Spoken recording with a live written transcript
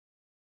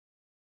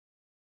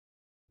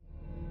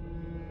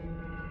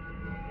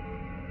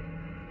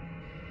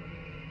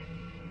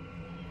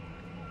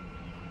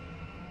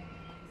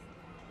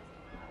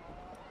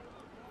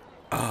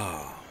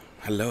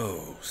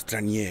Hello,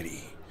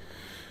 stranieri.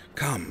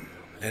 Come,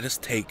 let us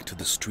take to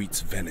the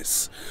streets of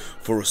Venice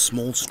for a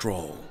small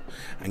stroll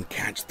and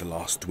catch the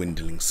last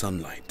dwindling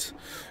sunlight,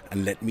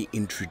 and let me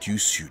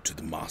introduce you to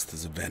the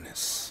masters of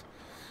Venice.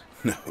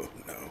 No,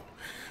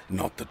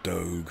 not the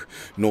Doge,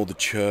 nor the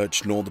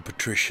church, nor the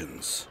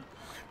patricians.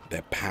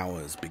 Their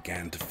powers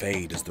began to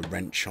fade as the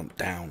rent shot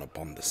down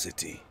upon the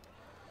city.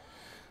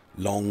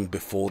 Long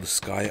before the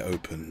sky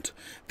opened,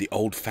 the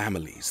old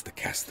families, the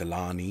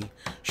Castellani,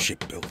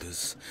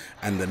 shipbuilders,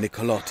 and the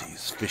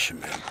Nicolottis,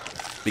 fishermen,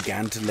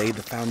 began to lay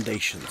the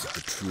foundations of the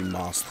true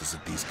masters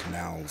of these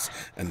canals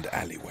and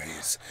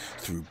alleyways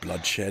through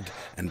bloodshed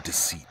and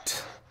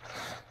deceit.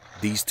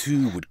 These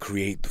too would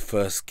create the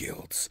first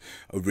guilds.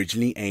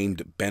 Originally aimed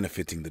at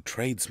benefiting the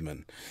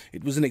tradesmen,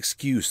 it was an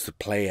excuse to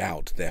play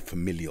out their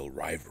familial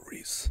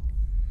rivalries.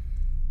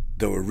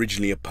 Though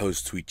originally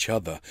opposed to each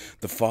other,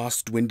 the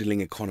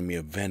fast-dwindling economy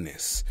of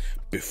Venice,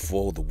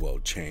 before the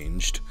world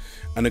changed,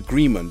 an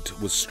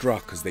agreement was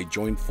struck as they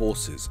joined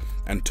forces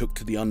and took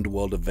to the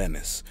underworld of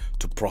Venice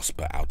to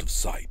prosper out of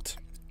sight,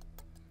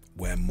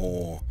 where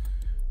more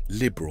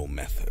liberal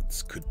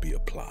methods could be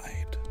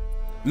applied.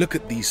 Look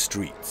at these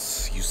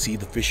streets. You see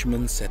the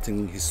fisherman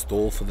setting his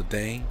stall for the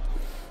day,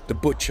 the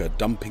butcher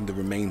dumping the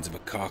remains of a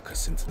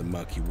carcass into the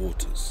murky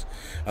waters,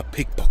 a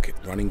pickpocket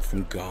running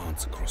from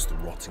guards across the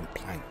rotting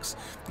planks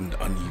and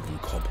uneven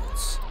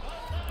cobbles.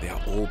 They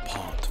are all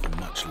part of a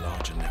much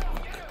larger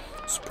network,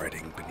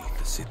 spreading beneath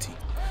the city,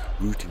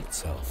 rooting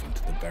itself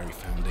into the very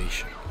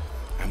foundation,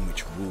 and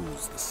which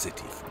rules the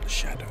city from the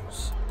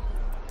shadows.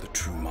 The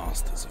true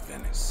masters of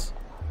Venice,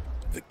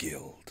 the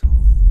Guild.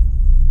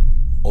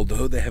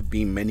 Although there have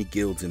been many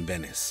guilds in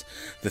Venice,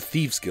 the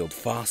Thieves' Guild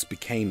fast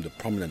became the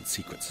prominent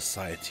secret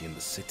society in the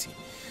city.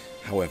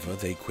 However,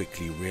 they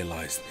quickly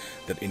realized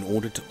that in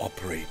order to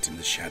operate in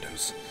the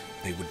shadows,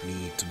 they would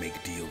need to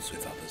make deals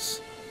with others.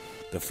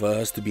 The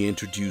first to be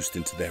introduced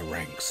into their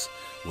ranks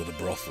were the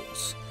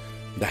brothels.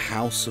 The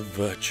House of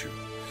Virtue,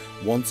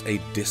 once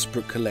a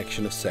disparate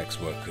collection of sex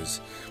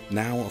workers,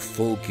 now a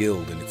full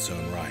guild in its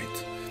own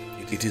right.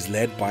 It is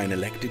led by an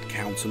elected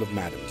council of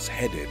madams,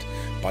 headed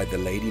by the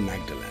Lady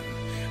Magdalene,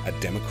 a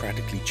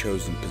democratically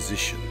chosen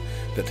position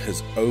that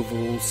has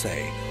overall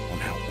say on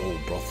how all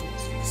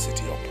brothels in the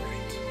city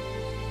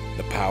operate.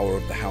 The power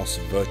of the House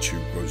of Virtue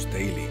grows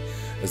daily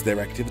as their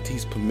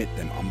activities permit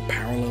them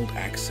unparalleled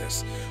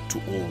access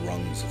to all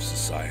rungs of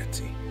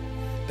society.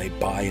 They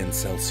buy and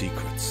sell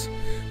secrets,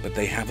 but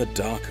they have a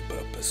darker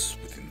purpose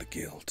within the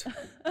guild.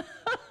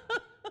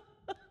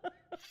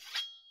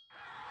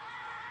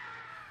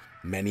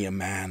 Many a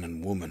man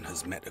and woman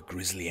has met a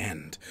grisly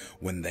end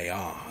when they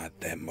are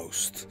at their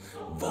most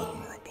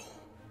vulnerable.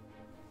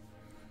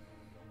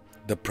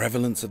 The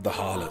prevalence of the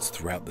harlots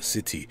throughout the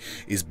city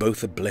is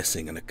both a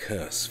blessing and a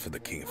curse for the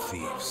King of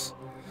Thieves.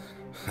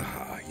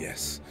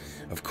 Yes,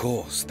 of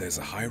course, there's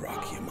a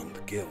hierarchy among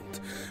the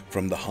guild,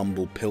 from the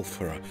humble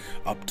pilferer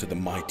up to the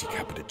mighty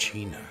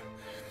cappuccino.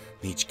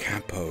 Each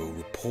capo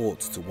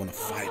reports to one of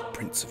 5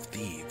 Prince of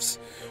Thieves,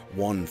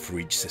 one for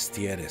each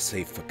sestiere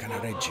save for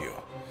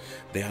Canareggio.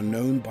 They are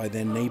known by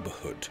their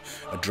neighborhood,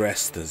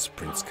 addressed as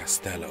Prince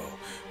Castello,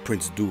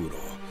 Prince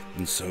Duro,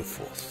 and so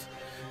forth.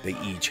 They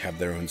each have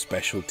their own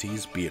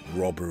specialties, be it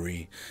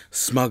robbery,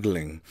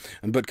 smuggling,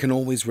 but can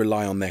always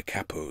rely on their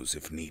capos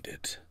if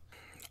needed.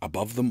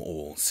 Above them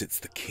all sits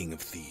the King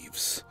of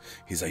Thieves,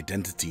 his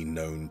identity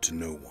known to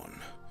no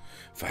one.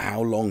 For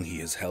how long he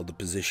has held the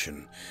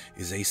position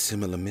is a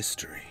similar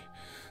mystery.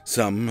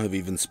 Some have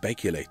even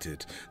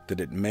speculated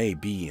that it may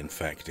be in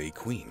fact a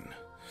queen.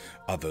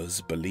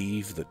 Others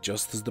believe that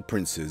just as the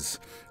princes,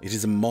 it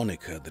is a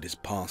moniker that is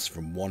passed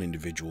from one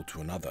individual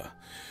to another,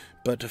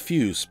 but a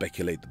few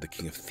speculate that the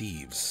King of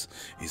Thieves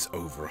is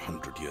over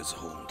 100 years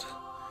old.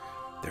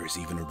 There is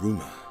even a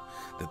rumor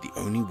that the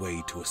only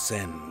way to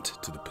ascend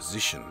to the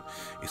position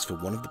is for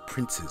one of the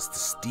princes to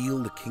steal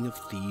the King of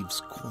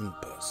Thieves' coin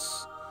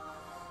purse.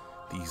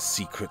 These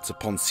secrets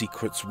upon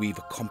secrets weave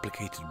a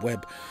complicated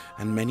web,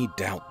 and many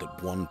doubt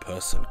that one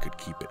person could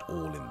keep it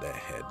all in their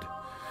head,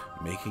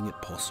 making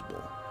it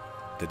possible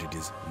that it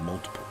is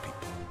multiple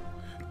people,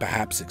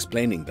 perhaps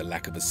explaining the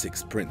lack of a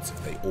 6th prince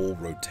if they all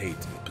rotate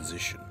in the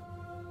position.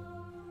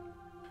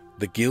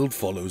 The guild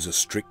follows a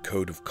strict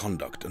code of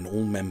conduct, and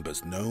all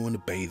members know and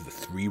obey the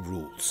 3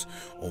 rules,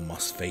 or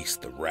must face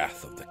the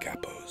wrath of the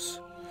capos.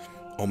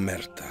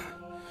 Omerta,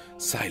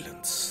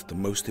 silence, the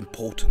most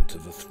important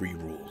of the 3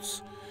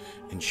 rules,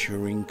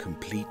 ensuring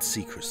complete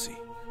secrecy.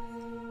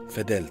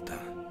 Fedelta,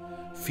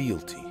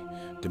 fealty,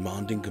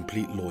 demanding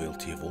complete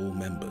loyalty of all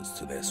members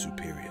to their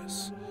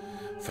superiors.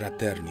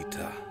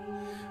 Fraternita,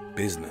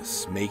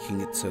 business,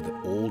 making it so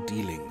that all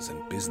dealings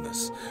and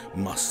business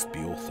must be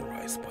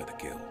authorized by the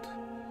guild.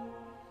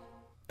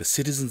 The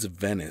citizens of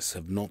Venice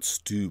have not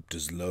stooped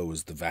as low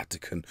as the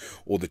Vatican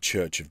or the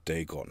Church of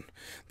Dagon.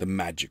 The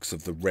magics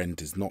of the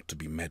rent is not to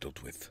be meddled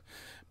with,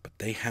 but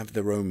they have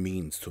their own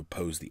means to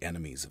oppose the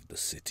enemies of the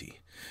city,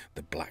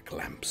 the Black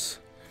Lamps,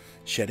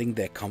 shedding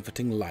their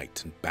comforting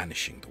light and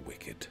banishing the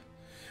wicked.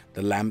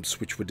 The lamps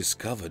which were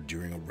discovered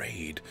during a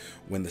raid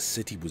when the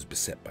city was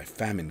beset by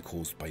famine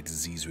caused by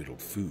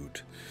disease-riddled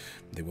food.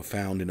 They were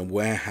found in a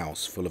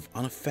warehouse full of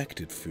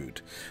unaffected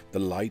food, the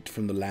light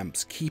from the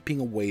lamps keeping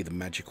away the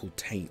magical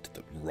taint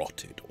that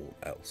rotted all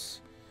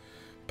else.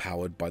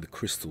 Powered by the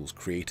crystals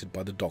created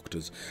by the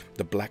doctors,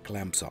 the black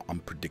lamps are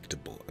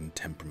unpredictable and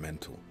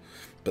temperamental,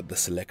 but the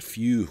select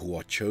few who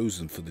are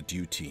chosen for the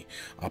duty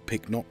are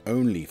picked not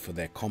only for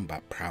their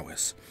combat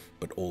prowess,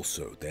 but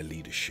also their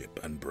leadership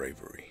and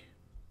bravery.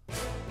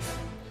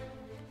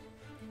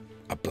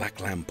 A black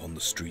lamp on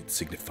the street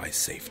signifies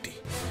safety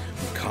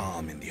and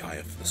calm in the eye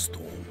of the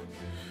storm.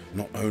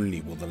 Not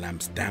only will the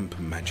lamps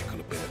dampen magical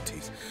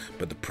abilities,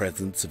 but the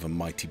presence of a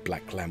mighty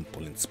black lamp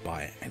will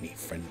inspire any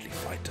friendly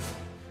fighter.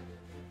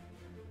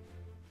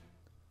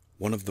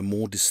 One of the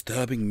more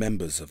disturbing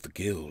members of the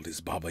guild is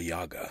Baba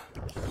Yaga.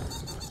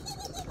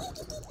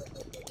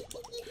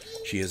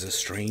 She is a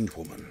strange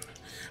woman,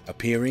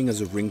 appearing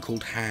as a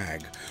wrinkled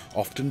hag,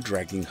 often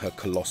dragging her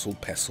colossal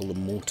pestle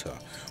and mortar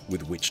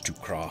with which to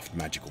craft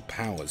magical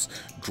powers,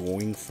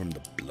 drawing from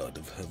the blood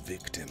of her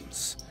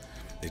victims.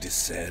 It is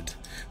said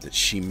that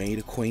she made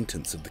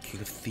acquaintance of the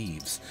King of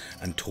Thieves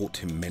and taught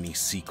him many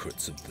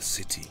secrets of the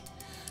city,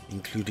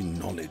 including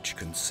knowledge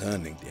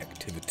concerning the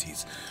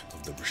activities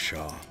of the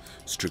Rashar,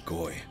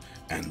 Strigoi,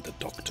 and the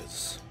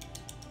Doctors.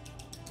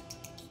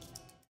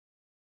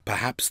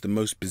 Perhaps the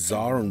most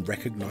bizarre and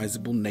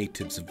recognizable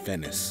natives of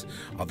Venice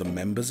are the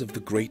members of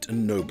the great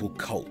and noble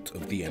cult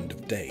of the End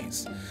of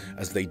Days,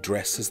 as they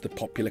dress as the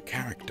popular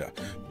character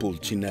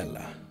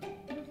Pulcinella.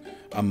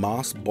 A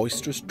masked,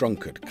 boisterous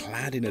drunkard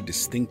clad in a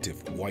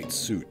distinctive white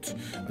suit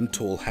and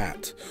tall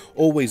hat,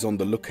 always on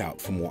the lookout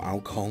for more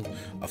alcohol,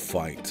 a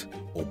fight,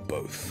 or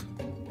both.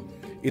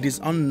 It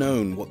is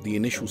unknown what the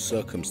initial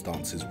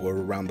circumstances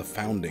were around the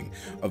founding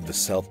of the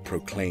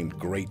self-proclaimed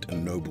great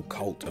and noble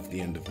cult of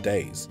the End of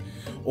Days,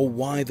 or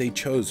why they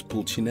chose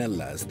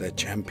Pulcinella as their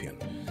champion,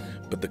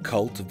 but the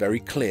cult are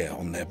very clear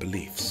on their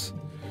beliefs.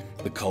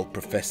 The cult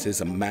professes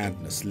a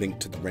madness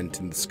linked to the rent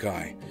in the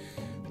sky.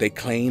 They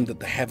claim that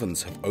the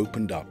heavens have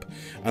opened up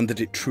and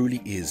that it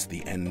truly is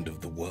the end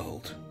of the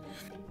world.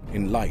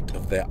 In light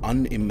of their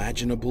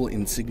unimaginable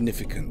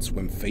insignificance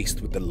when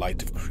faced with the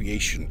light of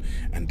creation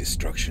and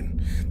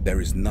destruction, there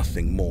is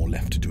nothing more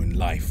left to do in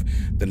life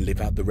than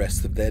live out the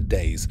rest of their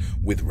days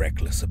with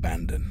reckless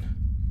abandon.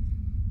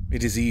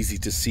 It is easy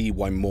to see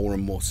why more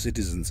and more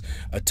citizens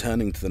are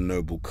turning to the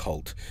noble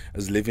cult,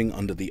 as living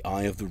under the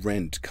eye of the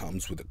rent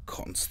comes with a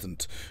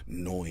constant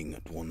gnawing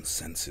at one's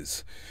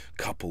senses,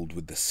 coupled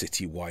with the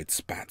city-wide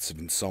spats of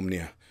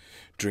insomnia,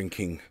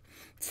 drinking,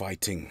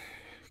 fighting,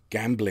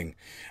 gambling,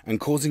 and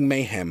causing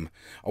mayhem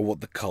are what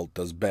the cult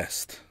does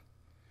best.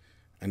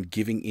 And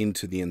giving in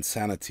to the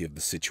insanity of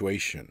the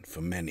situation,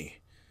 for many,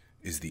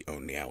 is the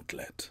only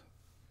outlet.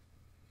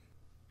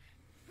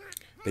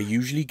 They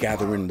usually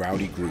gather in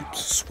rowdy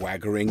groups,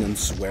 swaggering and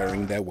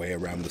swearing their way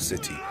around the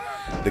city.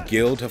 The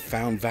guild have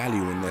found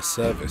value in their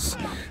service.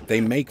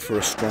 They make for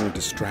a strong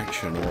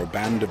distraction or a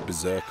band of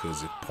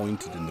berserkers if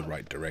pointed in the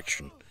right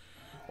direction.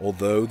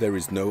 Although there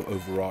is no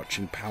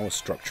overarching power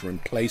structure in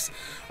place,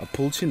 a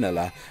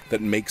Pulcinella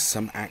that makes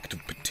some act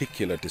of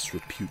particular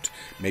disrepute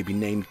may be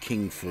named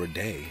king for a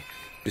day,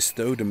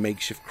 bestowed a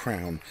makeshift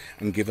crown,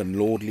 and given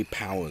lordly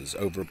powers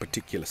over a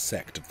particular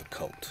sect of the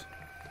cult.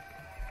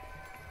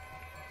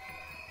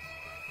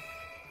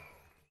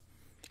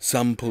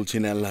 Some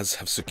Pulcinellas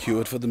have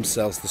secured for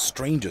themselves the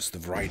strangest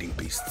of riding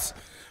beasts,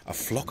 a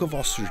flock of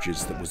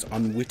ostriches that was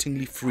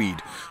unwittingly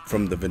freed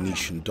from the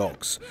Venetian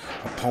docks,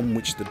 upon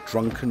which the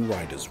drunken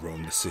riders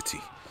roam the city.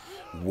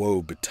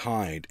 Woe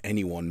betide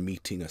anyone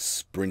meeting a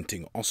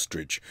sprinting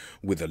ostrich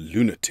with a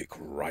lunatic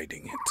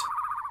riding it.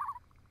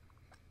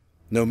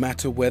 No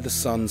matter where the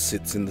sun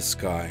sits in the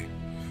sky,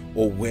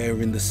 or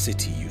where in the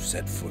city you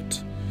set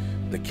foot,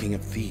 the King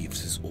of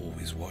Thieves is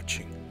always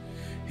watching.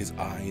 His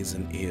eyes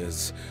and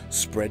ears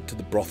spread to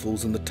the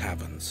brothels and the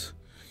taverns.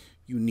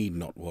 You need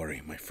not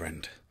worry, my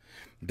friend.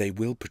 They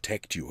will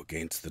protect you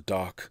against the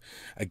dark,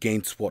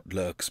 against what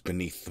lurks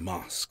beneath the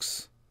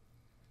masks.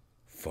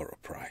 For a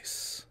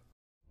price.